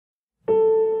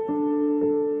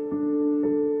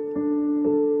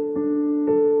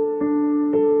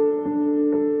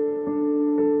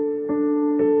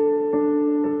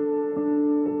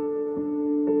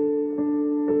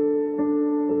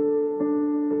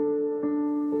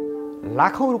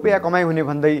लाखौं रुपियाँ कमाइ हुने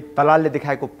भन्दै दलालले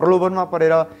देखाएको प्रलोभनमा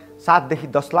परेर 7 देखि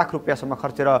 10 लाख रुपियाँसम्म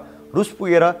खर्चेर रुस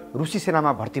पुगेर रुसी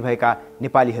सेनामा भर्ती भएका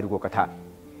नेपालीहरूको कथा।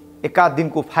 एकाध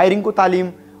दिनको फायरिङको तालिम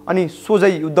अनि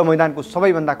सोझै युद्ध मैदानको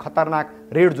सबैभन्दा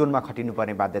खतरनाक रेड जोनमा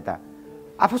खटिनुपर्ने बाध्यता,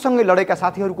 आफूसँगै लडेका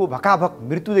साथीहरूको भकाभक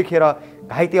मृत्यु देखेर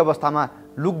घाइते अवस्थामा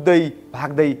लुक्दै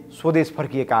भाग्दै स्वदेश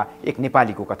फर्किएका एक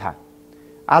नेपालीको कथा।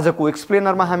 आजको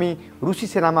एक्सप्लेनरमा हामी रुसी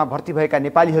सेनामा भर्ती भएका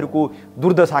नेपालीहरूको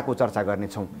दुर्दशाको चर्चा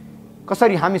गर्नेछौँ।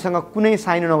 कसरी हामीसँग कुनै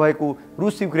साइन नभएको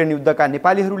रुस युक्रेन युद्धका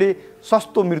नेपालीहरूले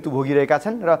सस्तो मृत्यु भोगिरहेका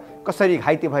छन् र कसरी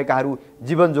घाइते भएकाहरू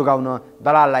जीवन जोगाउन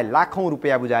दलाललाई लाखौं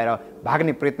रुपियाँ बुझाएर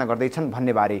भाग्ने प्रयत्न गर्दैछन्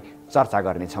भन्ने बारे चर्चा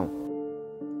गर्नेछौँ।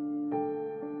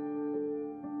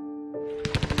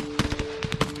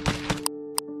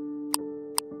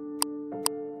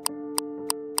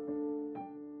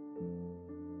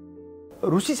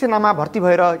 रुसी सेनामा भर्ती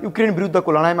भएर युक्रेन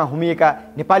विरुद्धको लडाइँमा हुमिएका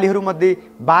नेपालीहरूमध्ये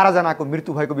 12 जनाको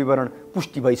मृत्यु भएको विवरण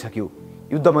पुष्टि भइसक्यो।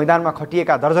 युद्ध मैदानमा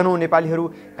खटिएका दर्जनौं नेपालीहरू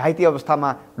घाइते अवस्थामा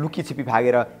लुकीछिपी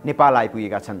भागेर नेपाल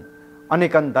आइपुगेका छन्।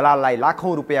 अनेकन दलाललाई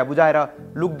लाखौं रुपियाँ बुझाएर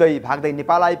लुक्दै भाग्दै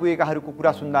नेपाल आइपुगेकाहरूको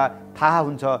कुरा सुन्दा थाहा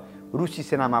हुन्छ रुसी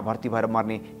सेनामा भर्ती भएर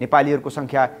मर्ने नेपालीहरूको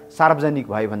सङ्ख्या सार्वजनिक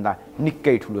भएभन्दा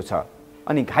निकै ठुलो छ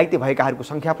अनि घाइते भएकाहरूको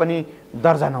सङ्ख्या पनि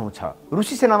दर्जनौं छ।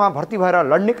 रुसी सेनामा भर्ती भएर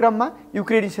लड्ने क्रममा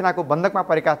युक्रेनी सेनाको बन्दकमा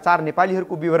परेका 4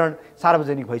 नेपालीहरूको विवरण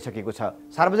सार्वजनिक भइसकेको छ।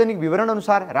 सार्वजनिक विवरण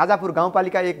अनुसार राजापुर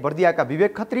गाउँपालिका 1 बर्दियाका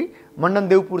विवेक खत्री,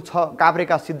 मण्डनदेवपुर 6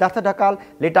 काभ्रेका सिद्धार्थ ढकाल,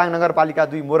 लेटाङ नगरपालिका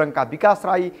 2 मोरङका विकास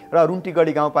राई र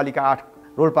रुन्टीगढी गाउँपालिका 8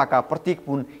 रोल्पाका प्रतीक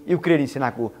पुन युक्रेनी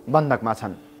सेनाको बन्दकमा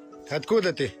छन्।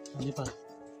 Откуда ты?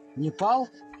 Непал?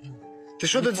 Ты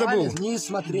что тут забыл? Не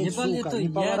смотреть, сука, не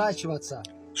поворачиваться.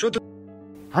 Что ты?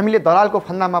 हामीले दलालको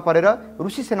फन्दामा परेर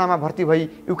रुसी सेनामा भर्ती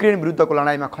भई युक्रेन विरुद्धको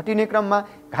लडाइँमा खटिने क्रममा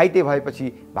घाइते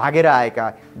भएपछि भागेर आएका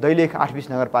दैलेख 8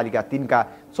 नगरपालिका 3 का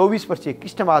 24 वर्षीय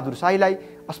कृष्णबहादुर शाहीलाई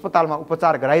अस्पतालमा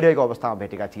उपचार गराइरहेको अवस्थामा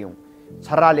भेटेका थियौँ।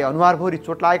 छर्राले अनुहारभरि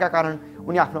चोट लागेका कारण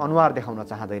उनी आफ्नो अनुहार देखाउन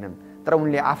चाहँदैनन्, तर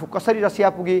उनले आफू कसरी रसिया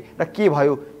पुगे र के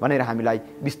भयो भनेर हामीलाई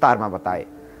विस्तारमा बताए।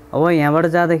 अब यहाँबाट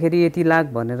जाँदाखेरि यति लाख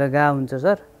भनेर गा हुन्छ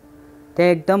सर,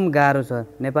 त्यहाँ एकदम गाह्रो छ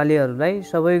नेपालीहरूलाई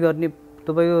सबै गर्ने।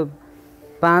 तपाईँको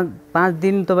 5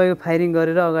 दिन तपाईँको फायरिङ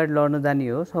गरेर अगाडि लड्न जाने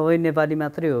हो, सबै नेपाली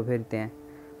मात्रै हो। फेरि त्यहाँ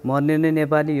मर्ने नै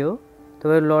नेपाली हो,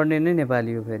 तपाईँको लड्ने नै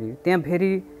नेपाली हो। फेरि त्यहाँ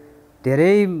फेरि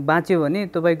धेरै बाँच्यो भने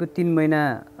तपाईँको 3 महिना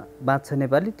बाँच्छ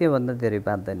नेपाली, त्योभन्दा धेरै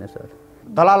बाँच्दैन सर।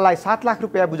 दलाललाई 7 लाख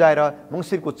रुपियाँ बुझाएर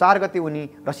मङ्सिरको 4 गते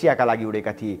उनी रसियाका लागि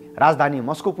उडेका थिए। राजधानी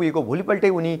मस्को पुगेको भोलिपल्टै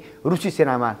उनी रुसी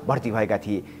सेनामा भर्ती भएका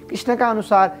थिए। कृष्णका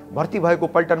अनुसार भर्ती भएको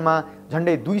पल्टनमा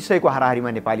झन्डै 200 को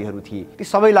हाराहारीमा नेपालीहरू थिए। ती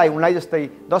सबैलाई उनलाई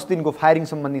जस्तै 10 दिनको फायरिङ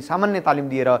सम्बन्धी सामान्य तालिम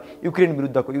दिएर युक्रेन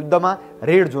विरुद्धको युद्धमा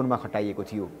रेड जोनमा खटाइएको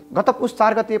थियो। गत पुस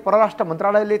 4 गते परराष्ट्र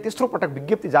मन्त्रालयले तेस्रो पटक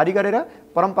विज्ञप्ति जारी गरेर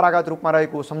परम्परागत रूपमा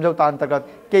रहेको सम्झौता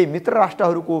अन्तर्गत केही मित्र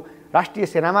राष्ट्रहरूको राष्ट्रिय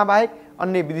सेनामा बाहेक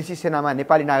अन्य विदेशी सेनामा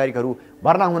नेपाली नागरिकहरू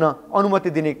भर्ना हुन अनुमति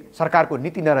दिने सरकारको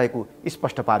नीति नरहेको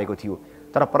स्पष्ट पारेको थियो।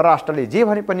 तर परराष्ट्रले जे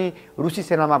भने पनि रुसी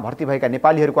सेनामा भर्ती भएका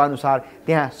नेपालीहरूको अनुसार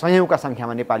त्यहाँ सयौंका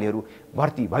सङ्ख्यामा नेपालीहरू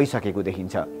भर्ती भइसकेको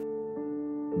देखिन्छ।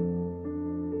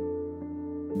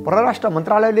 परराष्ट्र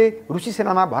मन्त्रालयले रुसी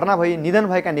सेनामा भर्ना भई निधन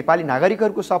भएका नेपाली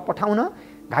नागरिकहरूको शव पठाउन,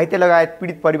 घाइते लगायत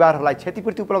पीडित परिवारहरूलाई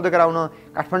क्षतिपूर्ति उपलब्ध गराउन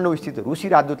काठमाडौँ स्थित रुसी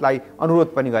राजदूतलाई अनुरोध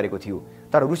पनि गरेको थियो।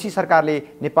 तर रुसी सरकारले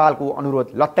नेपालको अनुरोध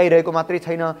लत्याइरहेको मात्रै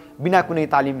छैन, बिना कुनै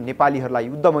तालिम नेपालीहरूलाई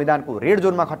युद्ध मैदानको रेड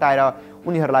जोनमा खटाएर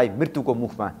उनीहरूलाई मृत्युको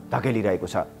मुखमा धकेलिरहेको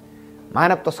छ।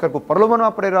 मानव तस्करको प्रलोभनमा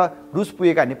परेर रुस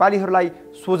पुगेका नेपालीहरूलाई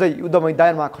सोझै युद्ध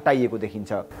मैदानमा खटाइएको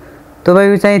देखिन्छ।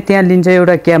 तपाईँको चाहिँ त्यहाँ लिन्छ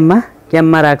एउटा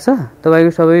क्याम्पमा राख्छ,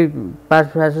 तपाईँको सबै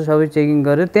पासपोर्ट सबै चेकिङ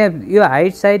गरेर त्यहाँ यो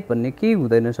हाइट साइट भन्ने केही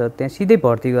हुँदैन सर, त्यहाँ सिधै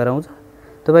भर्ती गराउँछ।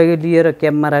 तपाईँको लिएर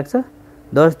क्याम्पमा राख्छ,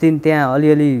 10 दिन त्यहाँ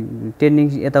अलिअलि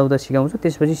ट्रेनिङ यताउता सिकाउँछ,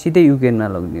 त्यसपछि सिधै युक्रेनमा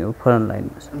लग्ने हो फ्रन्ट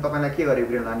लाइनमा। तपाईलाई के गर्यो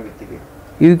युक्रेन लाने बित्तिकै?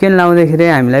 युक्रेन लाउँदाखेरि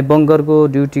हामीलाई बङ्करको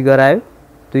ड्युटी गरायो,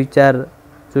 2-4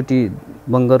 चोटि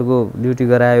बङ्करको ड्युटी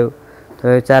गरायो।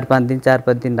 4-5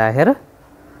 दिन राखेर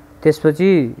त्यसपछि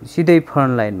सिधै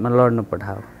फ्रन्ट लाइनमा लड्न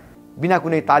पठायो। बिना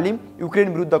कुनै तालिम युक्रेन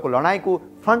विरुद्धको लडाइँको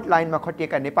फ्रन्ट लाइनमा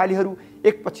खटिएका नेपालीहरू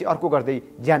एकपछि अर्को गर्दै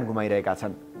ज्यान गुमाइरहेका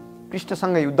छन्।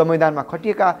 कृष्णसँगै युद्ध मैदानमा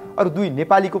खटिएका अरू 2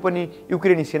 नेपालीको पनि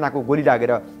युक्रेनी सेनाको गोली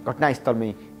लागेर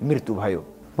घटनास्थलमै मृत्यु भयो।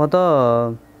 म त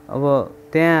अब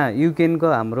त्यहाँ युक्रेनको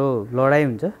हाम्रो लडाइँ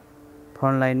हुन्छ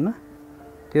फ्रन्ट लाइनमा,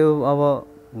 त्यो अब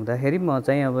हुँदाखेरि म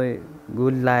चाहिँ अब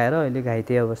गोली लाएर अहिले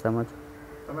घाइते अवस्थामा छु।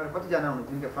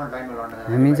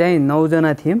 हामी चाहिँ 9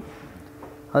 जना थियौँ।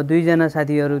 2 जना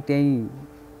साथीहरू त्यहीँ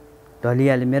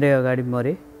ढलिहाले, मेरै अगाडि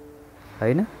मरे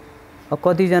होइन। अब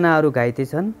कतिजना अरू घाइते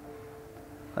छन्।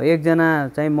 एकजना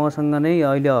चाहिँ मसँग नै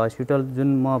अहिले हस्पिटल,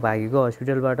 जुन म भागेको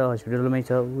हस्पिटलबाट हस्पिटलमै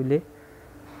छ उसले।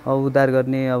 उद्धार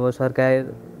गर्ने अब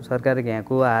सरकार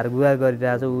यहाँको हारगुहार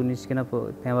गरिरहेछ, ऊ निस्किन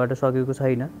त्यहाँबाट सकेको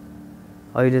छैन।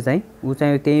 अहिले चाहिँ ऊ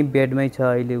चाहिँ त्यहीँ बेडमै छ।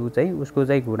 अहिले ऊ चाहिँ उसको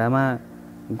चाहिँ घुँडामा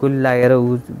गोली लागेर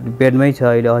ऊ बेडमै छ,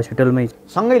 अहिले हस्पिटलमै छ।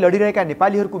 सँगै लडिरहेका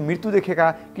नेपालीहरूको मृत्यु देखेका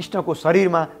कृष्णको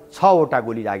शरीरमा 6वटा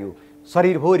गोली लाग्यो।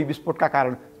 शरीरभरि विस्फोटका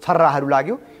कारण छर्राहरू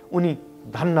लाग्यो। उनी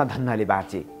धन्नले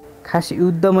बाँचे। खास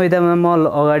युद्ध मैदानमा म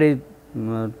अगाडि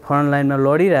फ्रन्ट लाइनमा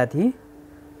लडिरहेको थिएँ।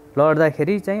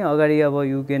 लड्दाखेरि चाहिँ अगाडि अब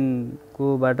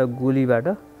युक्रेनकोबाट गोलीबाट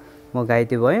म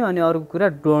घाइते भएँ। अनि अर्को कुरा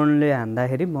ड्रोनले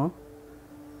हान्दाखेरि म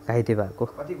घाइते भएको।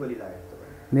 कति गोली लाग्यो?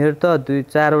 मेरो त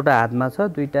 4वटा हातमा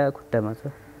छ, 2टा खुट्टामा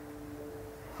छ।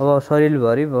 अब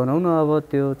शरीरभरि भनौँ न, अब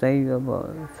त्यो चाहिँ अब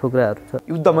छोक्राहरू छ।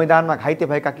 युद्ध मैदानमा घाइते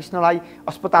भएका कृष्णलाई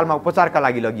अस्पतालमा उपचारका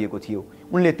लागि लगिएको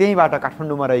थियो। उनले त्यहीँबाट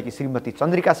काठमाडौँमा रहेकी श्रीमती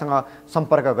चन्द्रिकासँग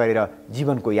सम्पर्क गरेर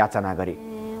जीवनको याचना गरे।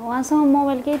 उहाँसँग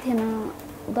मोबाइल केही थिएन।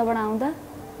 उताबाट आउँदा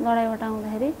लडाइँबाट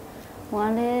आउँदाखेरि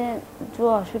उहाँले जो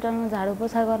हस्पिटलमा झाडु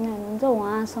पोछा गर्ने हुनुहुन्छ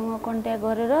उहाँसँग कन्ट्याक्ट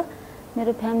गरेर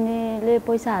मेरो फ्यामिलीले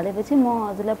पैसा हालेपछि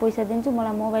म हजुरलाई पैसा दिन्छु,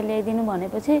 मलाई मोबाइल ल्याइदिनु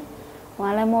भनेपछि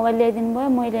उहाँलाई मोबाइल ल्याइदिनु भयो।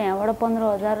 मैले यहाँबाट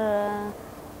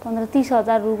 15-30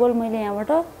 हजार रुगोल मैले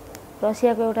यहाँबाट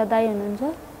रसियाको एउटा दाई हुनुहुन्छ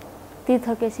तीर्थ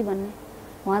केसी भन्ने,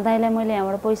 उहाँ दाईलाई मैले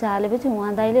यहाँबाट पैसा हालेपछि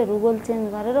उहाँ दाईले रुगोल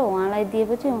चेन्ज गरेर उहाँलाई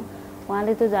दिएपछि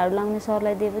उहाँले त्यो झाडु लाग्ने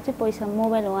सरलाई दिएपछि पैसा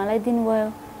मोबाइल उहाँलाई दिनुभयो।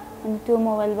 अनि त्यो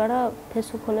मोबाइलबाट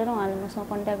फेसबुक खोलेर उहाँले मसँग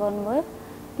कन्ट्याक्ट गर्नुभयो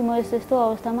कि म यस्तो यस्तो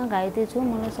अवस्थामा घाइते छु,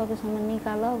 मलाई सकेसम्म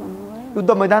निकाल भन्नुभयो।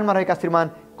 युद्ध मैदानमा रहेका श्रीमान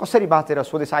कसरी बाँचेर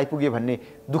स्वदेश आइपुगे भन्ने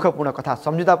दुःखपूर्ण कथा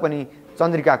सम्झिँदा पनि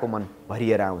चन्द्रिकाको मन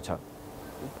भरिएर आउँछ।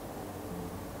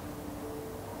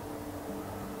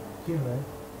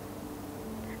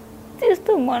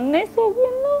 त्यस्तो भन्नै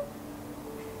सकिन्न।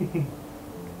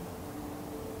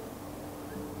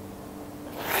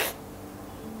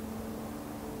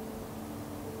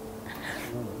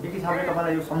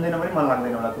 तपाईँलाई यो सम्झिन पनि मन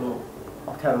लाग्दैन होला, त्यो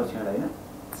अप्ठ्यारो छ होइन?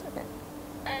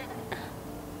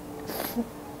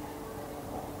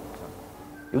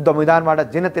 युद्ध मैदानबाट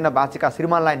जेन तेन बाँचेका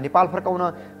श्रीमानलाई नेपाल फर्काउन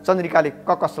चन्द्रिकाले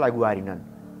कसलाई गुहारिनन्,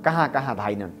 कहाँ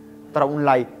धाइनन्, तर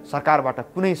उनलाई सरकारबाट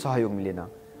कुनै सहयोग मिलेन।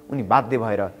 उनी बाध्य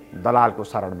भएर दलालको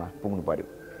शरणमा पुग्नु पर्यो।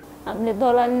 हामीले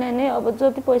दलालले नै अब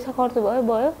जति पैसा खर्च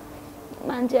भयो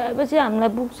मान्छे आएपछि हामीलाई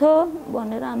पुग्छ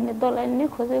भनेर हामीले दलाली नै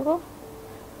खोजेको।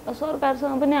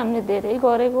 सरकारसँग पनि हामीले धेरै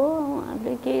गरेको,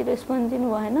 उहाँहरूले केही रेस्पोन्स दिनु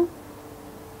भएन।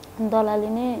 दलाली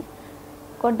नै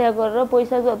कन्ट्याक्ट गरेर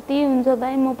पैसा जति हुन्छ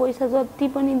दाइ म पैसा जति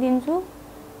पनि दिन्छु,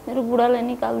 मेरो बुढालाई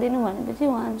निकालिदिनु भनेपछि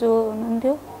उहाँ जो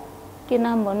हुनुहुन्थ्यो के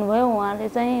नाम भन्नुभयो, उहाँले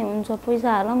चाहिँ हुन्छ पैसा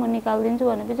हाल म निकालिदिन्छु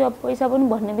भनेपछि अब पैसा पनि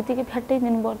भन्ने बित्तिकै फ्याट्टै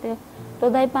दिनु पर्थ्यो। र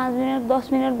दाइ 5 मिनट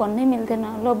 10 मिनट भन्नै मिल्थेन।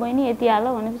 ल बहिनी यति हाल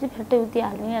भनेपछि फ्याट्टै उति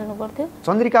हालिहाल्नु पर्थ्यो।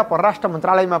 चन्द्रिका परराष्ट्र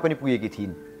मन्त्रालयमा पनि पुगेकी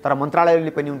थिइन्, तर मन्त्रालयले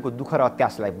पनि उनको दुःख र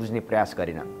अत्यासलाई बुझ्ने प्रयास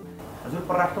गरेन। हजुर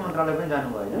परराष्ट्र मन्त्रालय पनि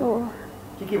जानुभयो हैन?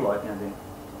 के भयो त्यहाँ चाहिँ?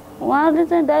 उहाँले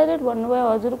चाहिँ डाइरेक्ट भन्नुभयो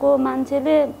हजुरको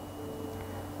मान्छेले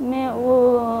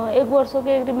 1 वर्षको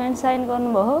एग्रिमेन्ट साइन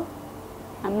गर्नुभयो,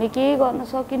 हामीले केही गर्न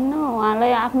सकिन्न,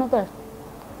 उहाँलाई आफ्नो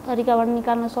तरिकाबाट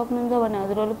निकाल्न सक्नुहुन्छ भने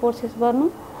हजुरहरूले प्रोसेस गर्नु,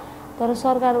 तर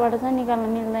सरकारबाट चाहिँ निकाल्न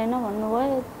मिल्दैन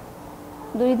भन्नुभयो।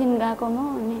 2 दिन गएको म,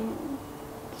 अनि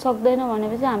सक्दैन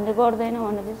भनेपछि हामीले गर्दैन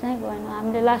भनेपछि चाहिँ गएन।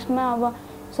 हामीले लास्टमा अब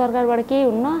सरकारबाट केही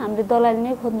हुन्न, हामीले दलाली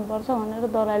नै खोज्नुपर्छ भनेर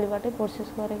दलालीबाटै प्रोसेस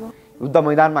गरेको। युद्ध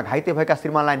मैदानमा घाइते भएका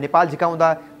श्रीमानलाई नेपाल झिकाउँदा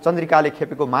चन्द्रिकाले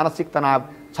खेपेको मानसिक तनाव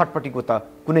छटपटीको त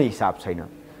कुनै हिसाब छैन।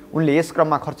 उनले यस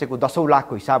क्रममा खर्चेको 10औं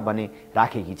लाखको हिसाब भने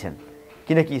राखेकी छन्,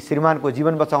 किनकि श्रीमानको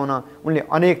जीवन बचाउन उनले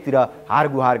अनेकतिर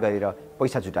हारगुहार गरेर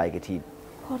पैसा जुटाएकी थिइन्।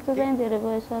 खर्च चाहिँ धेरै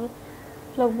भयो सर,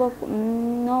 लगभग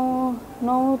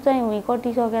 9 चाहिँ हुँ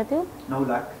कटिसकेको थियो। 9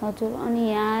 लाख हजुर। अनि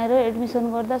यहाँ आएर एडमिसन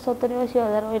गर्दा 70-80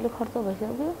 हजार अहिले खर्च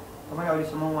भइसक्यो। तपाईँ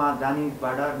अहिलेसम्म उहाँ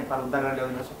जानेबाट नेपाल उद्धार गरेर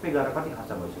ल्याउन सबै गरेर कति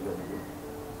खर्च भइसक्यो?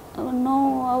 अब 9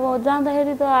 अब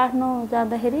जाँदाखेरि त 8-9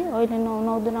 जाँदाखेरि अहिले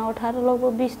 9 दुना 18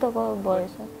 लगभग 20 त भयो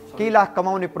सर। केही लाख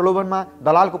कमाउने प्रलोभनमा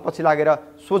दलालको पछि लागेर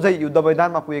सोझै युद्ध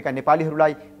मैदानमा पुगेका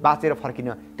नेपालीहरूलाई बाँचेर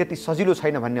फर्किन त्यति सजिलो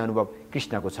छैन भन्ने अनुभव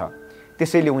कृष्णको छ।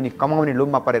 त्यसैले उनी कमाउने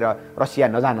लोभमा परेर रसिया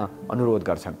नजान अनुरोध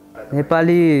गर्छन्।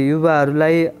 नेपाली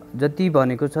युवाहरूलाई जति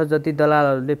भनेको छ, जति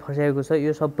दलालहरूले फसाएको छ,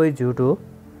 यो सबै झुट हो।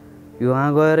 वहाँ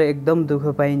गएर एकदम दुःख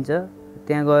पाइन्छ।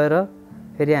 त्यहाँ गएर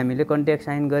फेरि हामीले कन्ट्याक्ट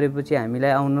साइन गरेपछि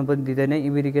हामीलाई आउन पनि दिँदैन।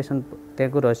 इमिग्रेसन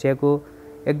त्यहाँको रसियाको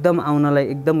एकदम आउनलाई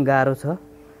एकदम गाह्रो छ।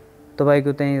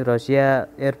 तपाईँको त्यहीँ रसिया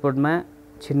एयरपोर्टमा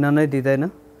छिर्न नै दिँदैन।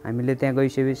 हामीले त्यहाँ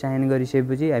गइसकेपछि साइन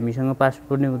गरिसकेपछि हामीसँग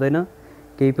पासपोर्ट नै हुँदैन,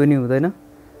 केही पनि हुँदैन।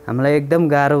 हामीलाई एकदम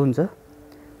गाह्रो हुन्छ।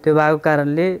 त्यो भएको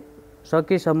कारणले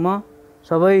सकेसम्म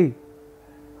सबै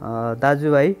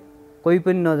दाजुभाइ कोही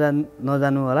पनि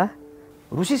नजानु होला।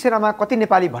 रुसी सेनामा कति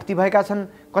नेपाली भर्ती भएका छन्,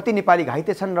 कति नेपाली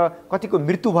घाइते छन् र कतिको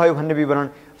मृत्यु भयो भन्ने विवरण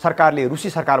सरकारले रुसी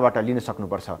सरकारबाट लिन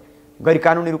सक्नुपर्छ।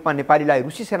 गैरकानुनी रूपमा नेपालीलाई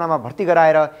रुसी सेनामा भर्ती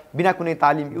गराएर बिना कुनै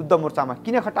तालिम युद्ध मोर्चामा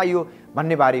किन खटाइयो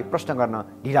भन्नेबारे प्रश्न गर्न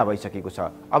ढिला भइसकेको छ।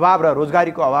 अभाव र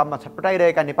रोजगारीको अभावमा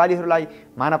छटपटाइरहेका नेपालीहरूलाई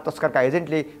मानव तस्करका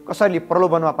एजेन्टले कसरी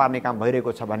प्रलोभनमा पार्ने काम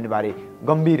भइरहेको छ भन्नेबारे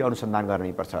गम्भीर अनुसन्धान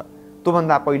गर्नैपर्छ।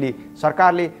 त्योभन्दा पहिले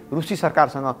सरकारले रुसी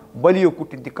सरकारसँग बलियो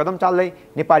कूटनीतिक कदम चाल्दै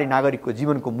नेपाली नागरिकको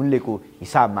जीवनको मूल्यको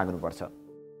हिसाब माग्नुपर्छ।